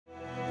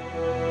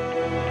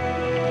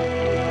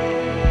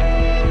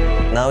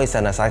Now is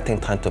an exciting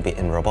time to be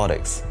in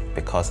robotics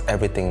because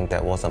everything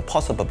that wasn't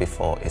possible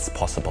before is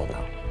possible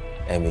now.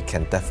 And we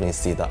can definitely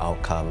see the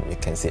outcome, we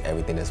can see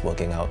everything is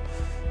working out,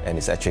 and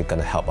it's actually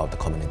going to help out the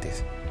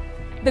communities.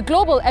 The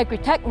global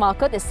agri-tech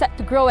market is set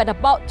to grow at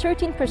about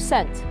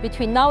 13%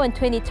 between now and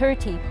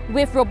 2030,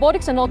 with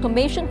robotics and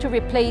automation to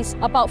replace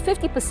about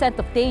 50%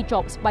 of day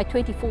jobs by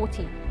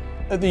 2040.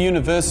 At the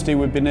university,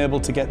 we've been able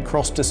to get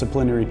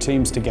cross-disciplinary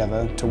teams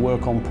together to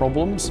work on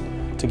problems,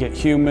 to get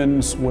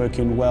humans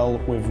working well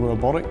with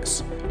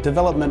robotics.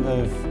 Development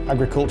of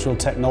agricultural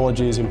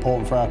technology is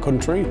important for our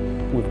country.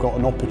 We've got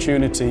an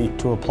opportunity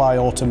to apply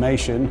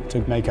automation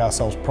to make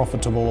ourselves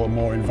profitable and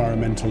more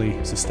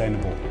environmentally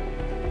sustainable.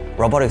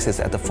 Robotics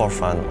is at the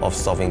forefront of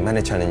solving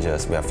many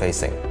challenges we are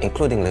facing,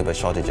 including labor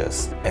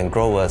shortages, and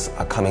growers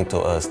are coming to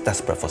us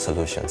desperate for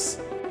solutions.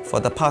 For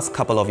the past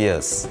couple of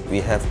years, we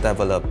have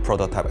developed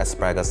prototype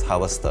asparagus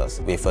harvesters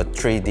with a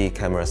 3D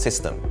camera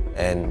system,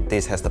 and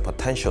this has the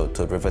potential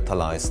to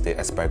revitalize the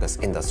asparagus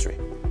industry.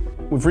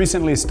 We've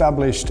recently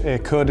established a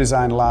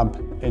co-design lab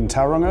in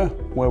Tauranga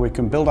where we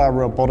can build our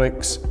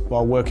robotics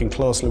while working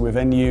closely with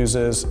end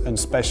users and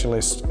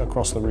specialists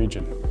across the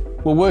region.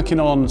 We're working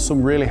on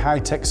some really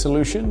high-tech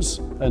solutions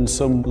and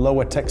some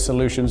lower-tech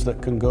solutions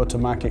that can go to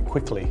market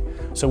quickly.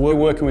 So we're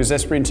working with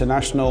Zespri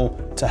International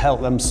to help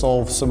them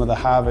solve some of the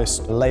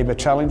harvest labour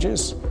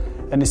challenges.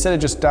 And instead of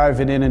just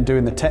diving in and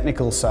doing the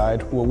technical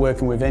side, we're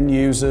working with end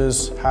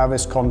users,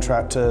 harvest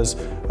contractors,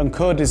 and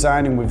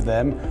co-designing with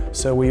them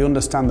so we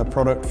understand the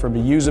product from a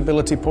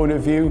usability point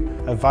of view,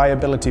 a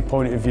viability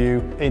point of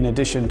view, in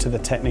addition to the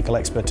technical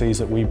expertise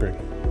that we bring.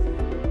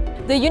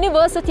 The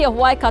University of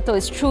Waikato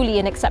is truly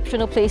an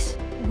exceptional place.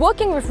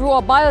 Working with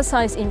Rua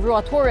Bioscience in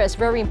Ruatoria is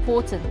very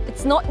important.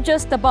 It's not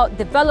just about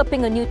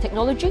developing a new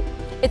technology,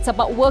 it's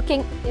about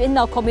working in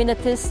our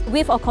communities,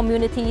 with our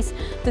communities,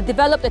 to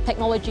develop the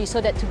technology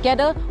so that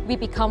together we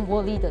become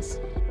world leaders.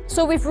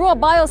 So with Rua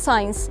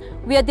Bioscience,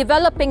 we are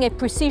developing a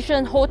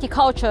precision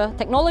horticulture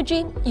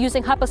technology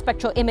using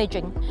hyperspectral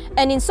imaging.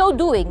 And in so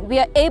doing, we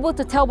are able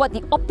to tell what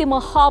the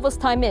optimal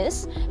harvest time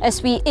is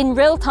as we in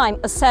real time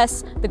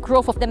assess the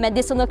growth of the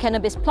medicinal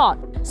cannabis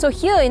plant. So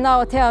here in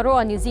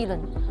Aotearoa, New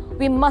Zealand,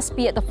 we must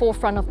be at the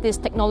forefront of this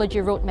technology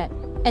roadmap.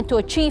 And to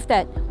achieve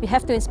that, we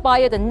have to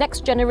inspire the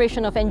next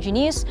generation of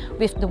engineers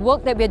with the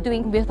work that we are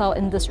doing with our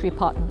industry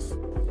partners.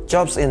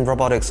 Jobs in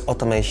robotics,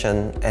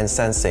 automation, and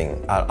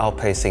sensing are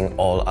outpacing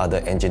all other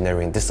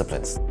engineering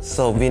disciplines.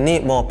 So we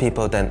need more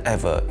people than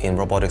ever in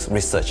robotics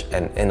research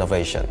and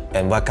innovation,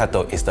 and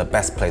Waikato is the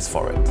best place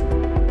for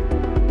it.